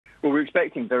Well, we're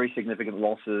expecting very significant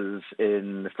losses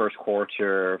in the first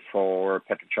quarter for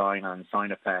PetroChina and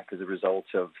Sinopec as a result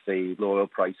of the low oil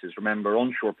prices. Remember,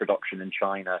 onshore production in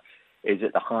China is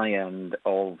at the high end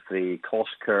of the cost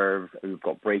curve. We've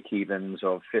got break-evens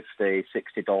of $50,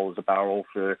 $60 a barrel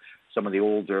for some of the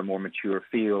older, more mature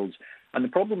fields. And the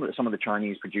problem that some of the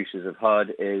Chinese producers have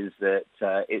had is that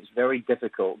it's very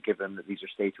difficult, given that these are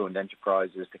state-owned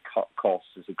enterprises, to cut costs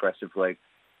as aggressively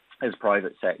as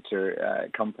private sector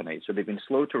companies. So they've been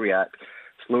slow to react,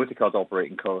 slow to cut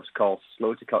operating costs,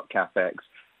 slow to cut capex,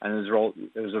 and as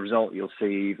a result, you'll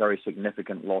see very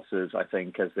significant losses, I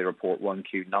think, as they report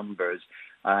 1Q numbers.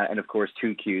 And of course,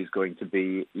 2Q is going to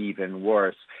be even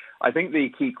worse. I think the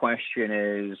key question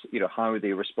is, how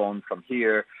they respond from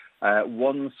here.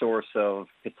 One source of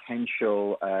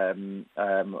potential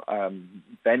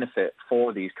benefit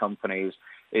for these companies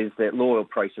is that low oil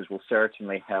prices will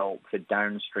certainly help the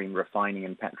downstream refining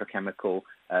and petrochemical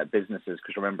businesses,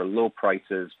 because remember, low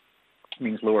prices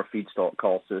means lower feedstock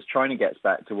costs. As China gets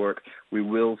back to work, we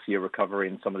will see a recovery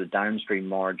in some of the downstream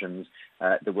margins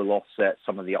that will offset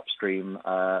some of the upstream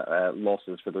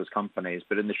losses for those companies.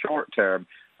 But in the short term,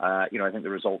 I think the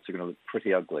results are going to look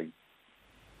pretty ugly.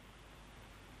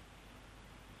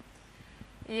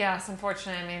 Yes,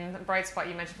 unfortunately. I mean, the bright spot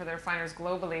you mentioned for the refiners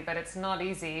globally, but it's not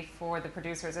easy for the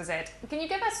producers, is it? Can you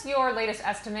give us your latest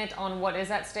estimate on what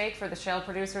is at stake for the shale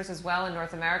producers as well in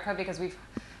North America? Because we've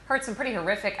heard some pretty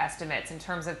horrific estimates in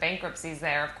terms of bankruptcies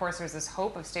there. Of course, there's this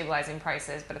hope of stabilizing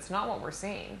prices, but it's not what we're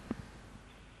seeing.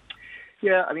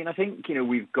 Yeah, I mean, I think,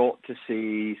 we've got to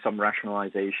see some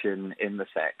rationalization in the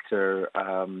sector.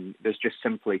 There's just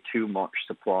simply too much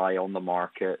supply on the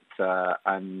market,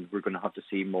 and we're going to have to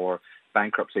see more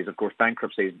bankruptcies. Of course,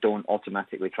 bankruptcies don't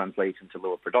automatically translate into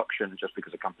lower production just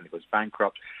because a company goes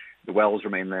bankrupt. The wells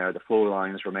remain there, the flow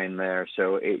lines remain there,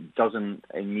 so it doesn't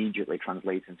immediately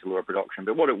translate into lower production.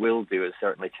 But what it will do is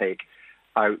certainly take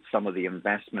out some of the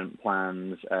investment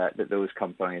plans that those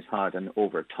companies had, and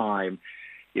over time,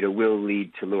 will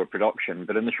lead to lower production.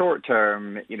 But in the short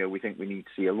term, we think we need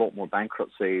to see a lot more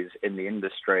bankruptcies in the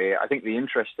industry. I think the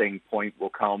interesting point will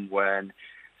come when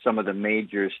some of the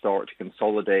majors start to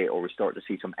consolidate, or we start to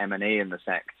see some M&A in the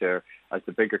sector as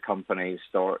the bigger companies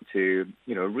start to,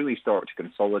 really start to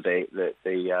consolidate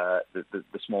the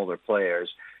smaller players,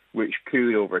 which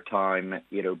could over time,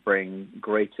 bring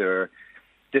greater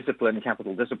discipline,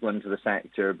 capital discipline to the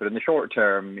sector. But in the short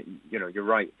term, you're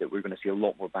right that we're going to see a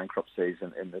lot more bankruptcies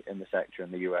in the sector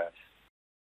in the US.